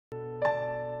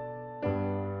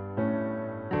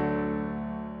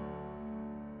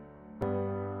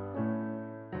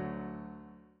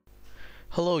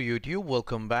Hello YouTube,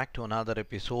 welcome back to another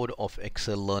episode of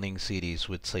Excel Learning Series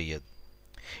with Syed.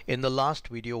 In the last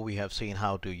video we have seen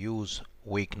how to use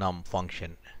weekNum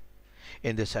function.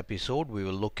 In this episode we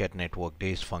will look at network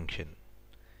days function.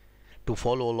 To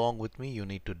follow along with me you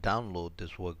need to download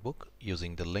this workbook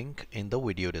using the link in the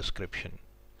video description.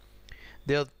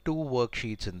 There are two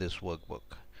worksheets in this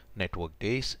workbook, network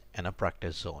days and a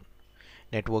practice zone.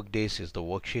 Network days is the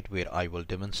worksheet where I will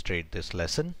demonstrate this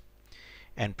lesson,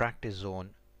 and practice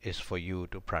zone is for you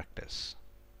to practice.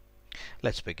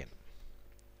 Let's begin.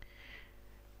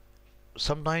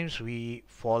 Sometimes we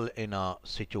fall in a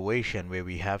situation where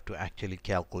we have to actually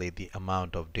calculate the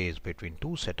amount of days between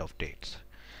two set of dates.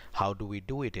 How do we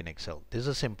do it in Excel? This is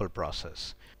a simple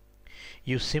process.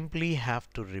 You simply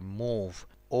have to remove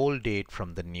old date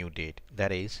from the new date.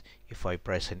 That is, if I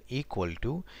press an equal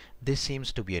to, this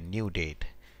seems to be a new date.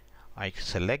 I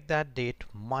select that date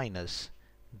minus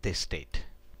this date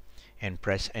and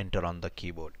press enter on the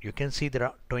keyboard. You can see there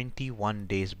are 21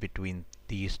 days between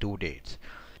these two dates.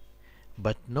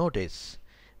 But notice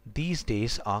these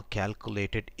days are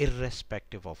calculated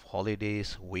irrespective of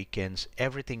holidays, weekends,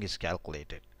 everything is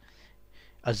calculated.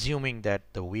 Assuming that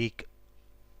the week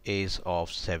is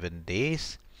of 7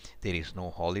 days, there is no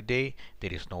holiday,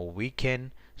 there is no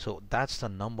weekend, so that's the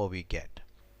number we get.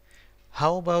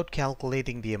 How about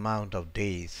calculating the amount of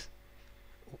days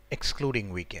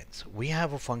excluding weekends? We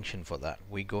have a function for that.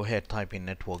 We go ahead, type in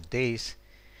network days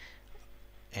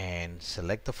and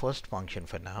select the first function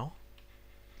for now.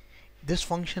 This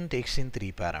function takes in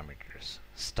three parameters: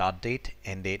 start date,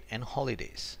 end date, and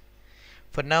holidays.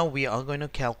 For now we are going to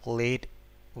calculate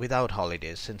without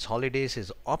holidays. Since holidays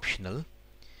is optional,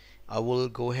 I will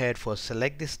go ahead for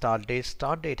select the start date.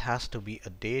 Start date has to be a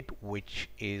date which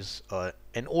is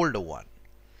an older one.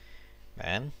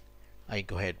 Then I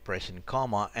go ahead, press in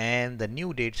comma, and the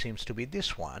new date seems to be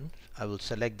this one. I will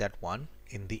select that one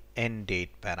in the end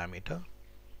date parameter,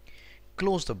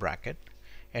 close the bracket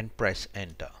and press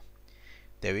enter.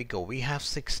 There we go. We have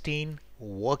 16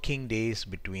 working days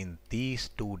between these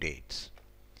two dates.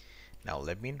 Now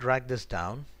let me drag this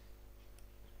down.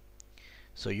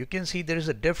 So you can see there is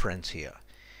a difference here.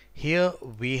 Here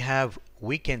we have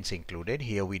weekends included.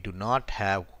 Here we do not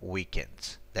have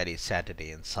weekends. That is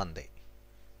Saturday and Sunday.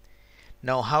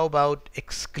 Now how about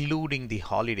excluding the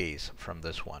holidays from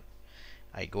this one?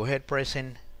 I go ahead, press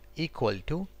in equal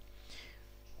to,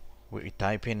 we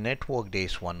type in network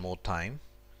days one more time,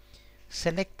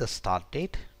 select the start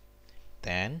date,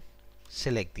 then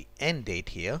select the end date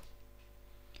here,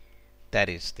 that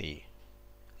is the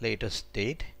latest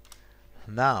date.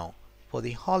 Now for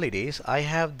the holidays I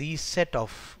have these set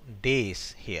of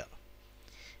days here.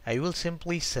 I will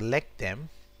simply select them,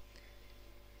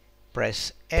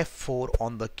 press F4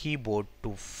 on the keyboard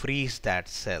to freeze that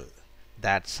cell,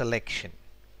 that selection,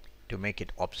 to make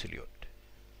it absolute.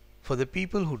 For the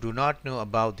people who do not know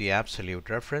about the absolute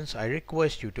reference, I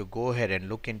request you to go ahead and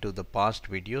look into the past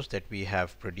videos that we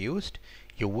have produced.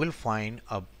 You will find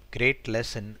a great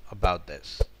lesson about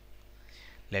this.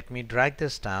 Let me drag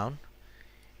this down,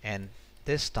 and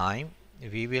this time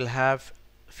we will have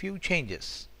few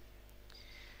changes.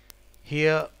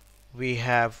 Here we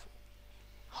have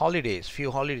holidays,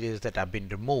 few holidays that have been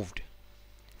removed,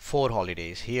 4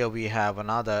 holidays. Here we have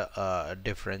another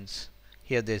difference.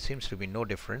 Here there seems to be no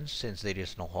difference since there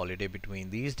is no holiday between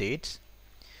these dates.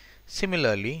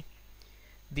 Similarly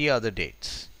the other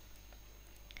dates.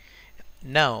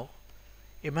 Now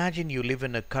imagine you live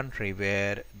in a country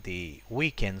where the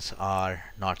weekends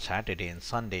are not Saturday and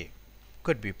Sunday.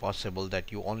 Could be possible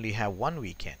that you only have one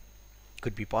weekend.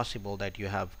 Could be possible that you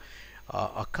have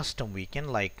a custom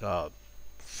weekend like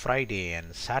Friday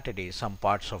and Saturday. Some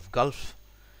parts of Gulf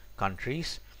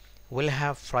countries will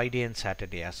have Friday and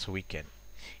Saturday as weekend.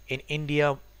 In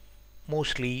India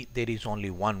mostly there is only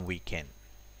one weekend,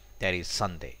 that is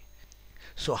Sunday.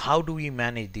 So how do we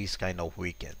manage these kind of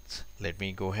weekends? Let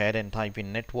me go ahead and type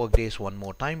in network days one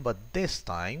more time, but this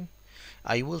time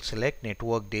I will select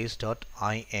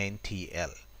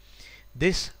Networkdays.INTL.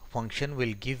 This function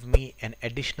will give me an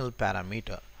additional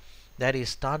parameter, that is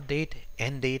start date,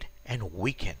 end date, and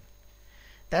weekend.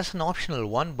 That's an optional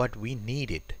one, but we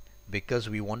need it because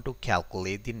we want to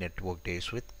calculate the network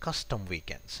days with custom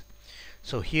weekends.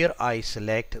 So here I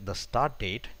select the start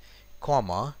date,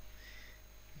 comma,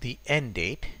 the end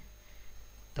date.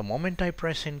 The moment I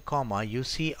press in comma, you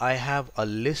see I have a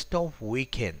list of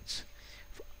weekends.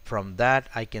 From that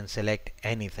I can select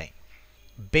anything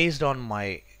based on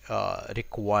my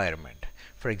requirement.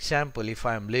 For example, if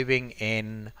I am living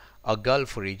in a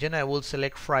Gulf region, I will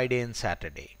select Friday and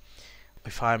Saturday.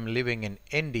 If I am living in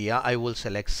India, I will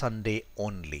select Sunday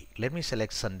only. Let me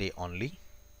select Sunday only.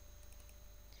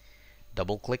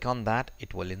 Double click on that,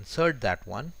 it will insert that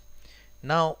one.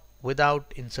 Now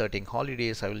without inserting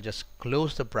holidays, I will just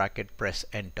close the bracket, press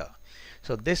enter.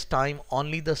 So this time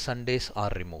only the Sundays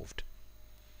are removed.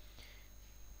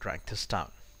 Drag this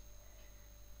down.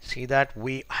 See that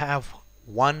we have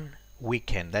one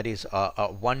weekend, that is a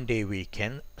 1 day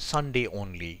weekend, Sunday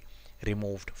only,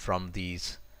 removed from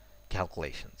these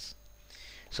calculations.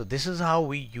 So this is how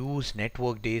we use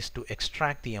network days to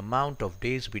extract the amount of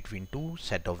days between two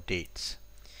set of dates.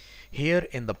 Here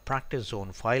in the practice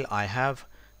zone file, I have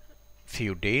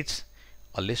few dates,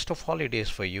 a list of holidays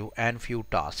for you, and few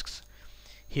tasks.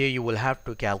 Here you will have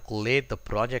to calculate the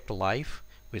project life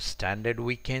with standard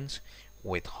weekends,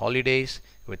 with holidays,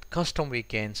 with custom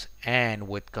weekends, and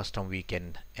with custom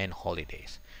weekend and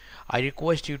holidays. I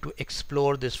request you to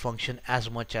explore this function as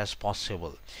much as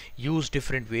possible. Use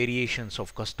different variations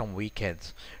of custom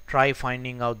weekends. Try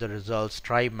finding out the results,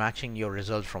 try matching your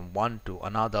results from one to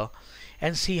another,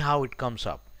 and see how it comes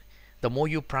up. The more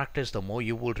you practice, the more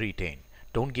you will retain.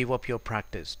 Don't give up your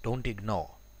practice. Don't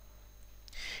ignore.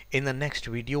 In the next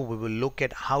video, we will look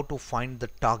at how to find the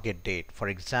target date. For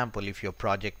example, if your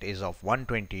project is of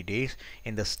 120 days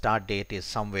and the start date is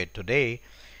somewhere today,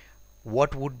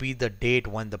 what would be the date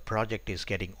when the project is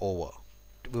getting over?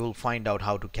 We will find out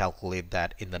how to calculate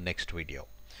that in the next video.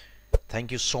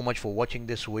 Thank you so much for watching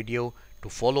this video. To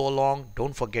follow along,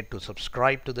 don't forget to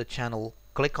subscribe to the channel,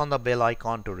 click on the bell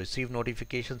icon to receive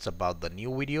notifications about the new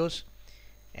videos,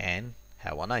 and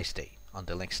have a nice day.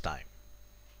 Until next time.